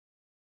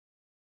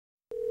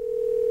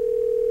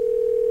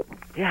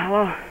Yeah,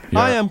 hello? Yeah.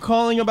 Hi, I'm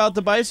calling about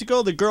the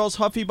bicycle, the girl's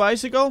Huffy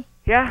bicycle.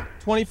 Yeah?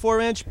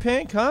 24-inch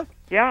pink, huh?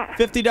 Yeah?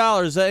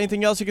 $50. Is there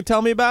anything else you can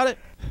tell me about it?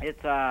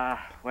 It's,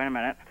 wait a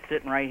minute.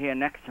 Sitting right here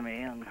next to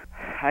me, and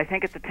I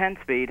think it's a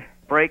 10-speed.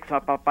 Brakes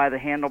up by the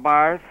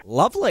handlebars.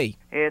 Lovely.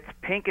 It's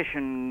pinkish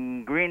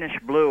and greenish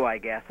blue, I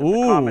guess. It's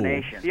Ooh. a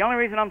combination. The only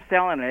reason I'm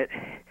selling it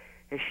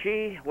is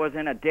she was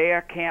in a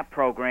dare camp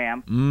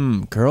program,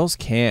 Girls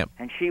camp.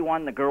 and she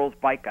won the girls'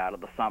 bike out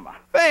of the summer.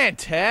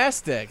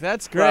 Fantastic.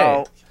 That's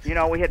great.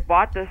 So, we had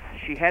bought this.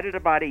 She had it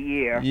about a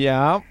year.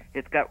 Yeah.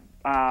 It's got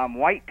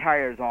white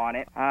tires on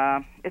it.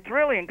 It's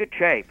really in good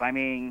shape. I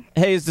mean,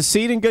 Hey, is the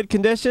seat in good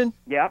condition?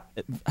 yep.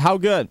 How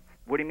good?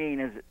 What do you mean,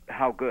 is it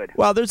how good?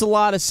 Well, there's a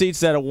lot of seats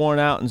that are worn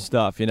out and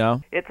stuff, you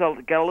know? It's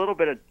got a little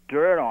bit of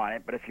dirt on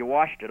it, but if you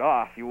washed it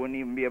off, you wouldn't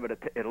even be able to.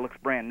 It looks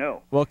brand new.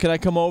 Well, can I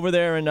come over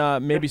there and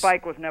maybe... This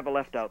bike was never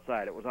left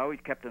outside. It was always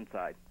kept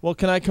inside. Well,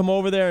 can I come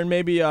over there and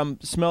maybe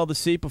smell the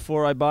seat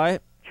before I buy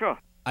it? Sure.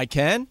 I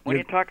can? When are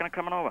you talking of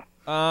coming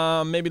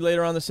over? Maybe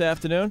later on this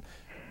afternoon.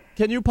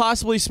 Can you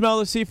possibly smell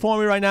the seat for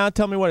me right now?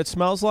 Tell me what it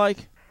smells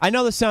like. I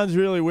know this sounds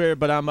really weird,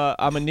 but I'm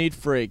a neat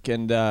freak,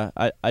 and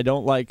I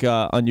don't like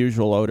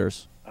unusual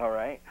odors. All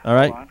right. All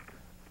right. Hold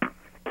on.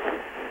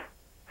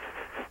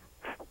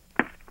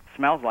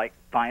 Smells like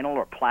vinyl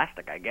or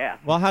plastic, I guess.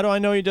 Well, how do I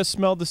know you just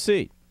smelled the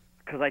seat?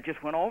 Because I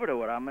just went over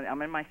to it.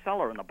 I'm in my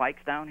cellar, and the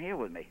bike's down here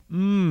with me.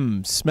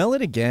 Smell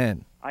it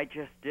again. I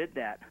just did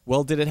that.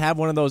 Well, did it have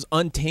one of those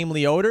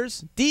untamely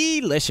odors?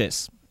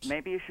 Delicious.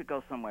 Maybe you should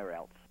go somewhere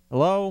else.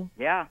 Hello?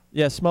 Yeah.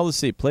 Yeah, smell the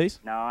seat, please.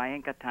 No, I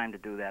ain't got time to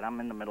do that. I'm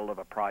in the middle of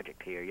a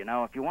project here.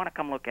 If you want to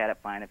come look at it,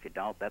 fine. If you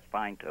don't, that's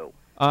fine, too.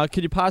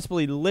 Could you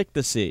possibly lick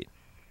the seat?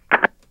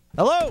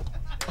 Hello?